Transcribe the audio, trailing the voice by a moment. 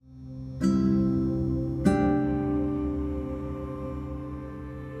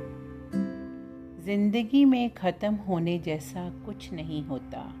जिंदगी में ख़त्म होने जैसा कुछ नहीं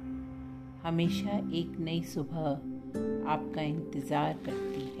होता। हमेशा एक नई सुबह आपका इंतज़ार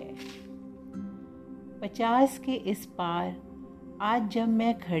करती है। 50 के इस पार आज जब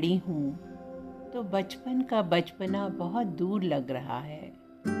मैं खड़ी हूँ तो बचपन का बचपना बहुत दूर लग रहा है।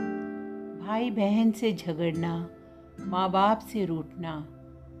 भाई बहन से झगड़ना, माँ बाप से रूठना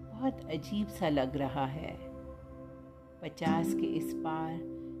बहुत अजीब सा लग रहा है। 50 के इस पार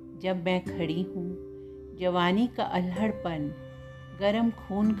जब मैं खड़ी हूँ, जवानी का अल्हड़पन, गरम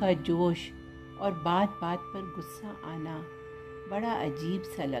खून का जोश और बात बात पर गुस्सा आना बड़ा अजीब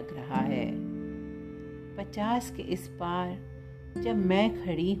सा लग रहा है। 50 के इस पार जब मैं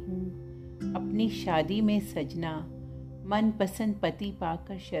खड़ी हूँ, अपनी शादी में सजना, मनपसंद पति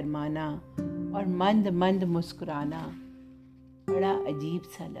पाकर शर्माना और मंद मंद मुस्कुराना बड़ा अजीब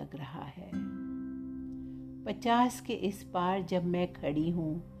सा लग रहा है। 50 के इस पार जब मैं खड़ी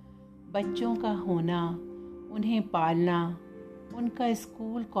हूँ, बच्चों का होना, उन्हें पालना, उनका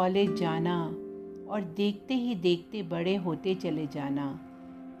स्कूल कॉलेज जाना और देखते ही देखते बड़े होते चले जाना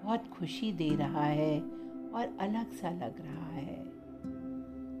बहुत खुशी दे रहा है और अलग सा लग रहा है।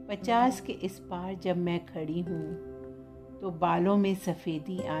 50 के इस पार जब मैं खड़ी हूँ तो बालों में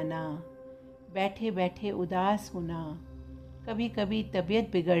सफ़ेदी आना, बैठे बैठे उदास होना, कभी कभी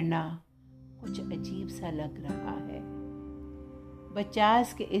तबीयत बिगड़ना कुछ अजीब सा लग रहा है।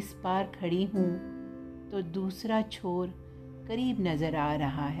 50 के इस पार खड़ी हूँ तो दूसरा छोर करीब नज़र आ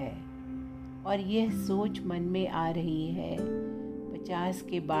रहा है और यह सोच मन में आ रही है 50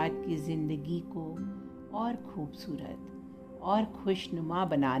 के बाद की ज़िंदगी को और खूबसूरत और खुशनुमा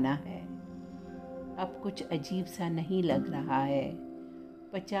बनाना है। अब कुछ अजीब सा नहीं लग रहा है।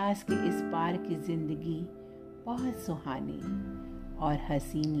 50 के इस पार की ज़िंदगी बहुत सुहानी और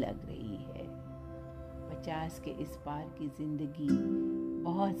हसीन लग रही है। 50 के इस पार की ज़िंदगी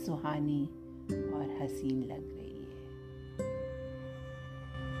बहुत सुहानी और हसीन लग रही है।